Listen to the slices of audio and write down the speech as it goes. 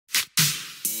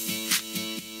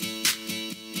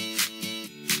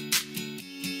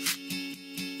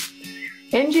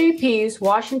NJP's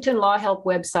Washington Law Help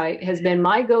website has been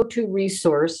my go-to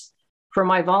resource for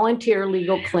my volunteer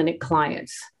legal clinic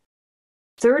clients.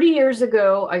 30 years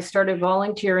ago, I started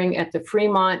volunteering at the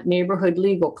Fremont Neighborhood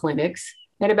Legal Clinics,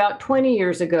 and about 20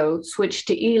 years ago, switched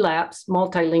to ELAP's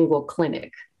Multilingual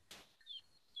Clinic.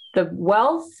 The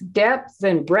wealth, depth,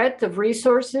 and breadth of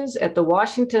resources at the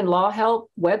Washington Law Help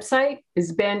website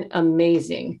has been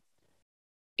amazing.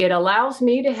 It allows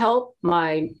me to help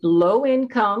my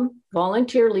low-income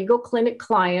volunteer legal clinic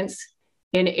clients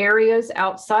in areas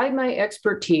outside my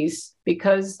expertise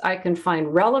because I can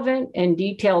find relevant and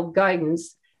detailed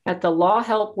guidance at the Law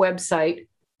Help website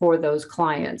for those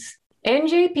clients.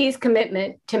 NJP's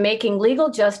commitment to making legal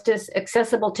justice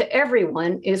accessible to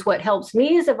everyone is what helps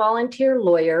me as a volunteer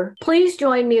lawyer. Please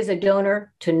join me as a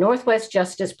donor to Northwest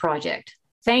Justice Project.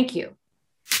 Thank you.